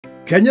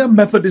Kenya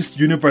Methodist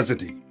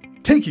University,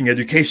 taking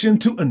education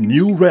to a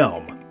new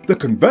realm. The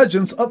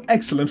convergence of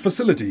excellent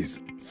facilities,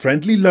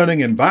 friendly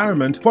learning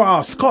environment for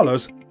our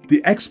scholars,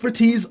 the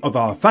expertise of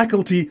our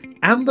faculty,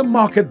 and the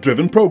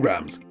market-driven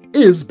programs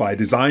is by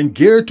design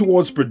geared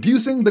towards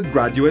producing the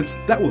graduates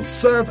that will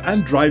serve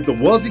and drive the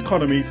world's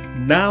economies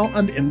now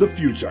and in the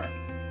future.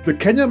 The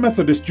Kenya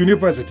Methodist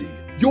University,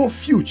 your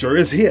future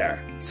is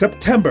here.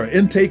 September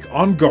intake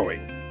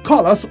ongoing.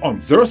 Call us on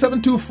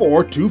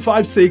 0724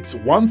 256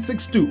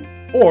 162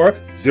 or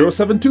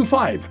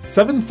 0725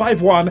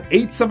 751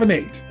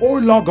 878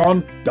 or log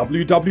on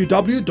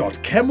www.kemu.ac.ke.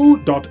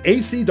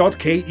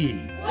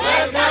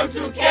 Welcome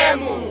to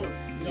Kemu.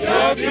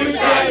 Your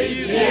future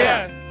is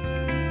here.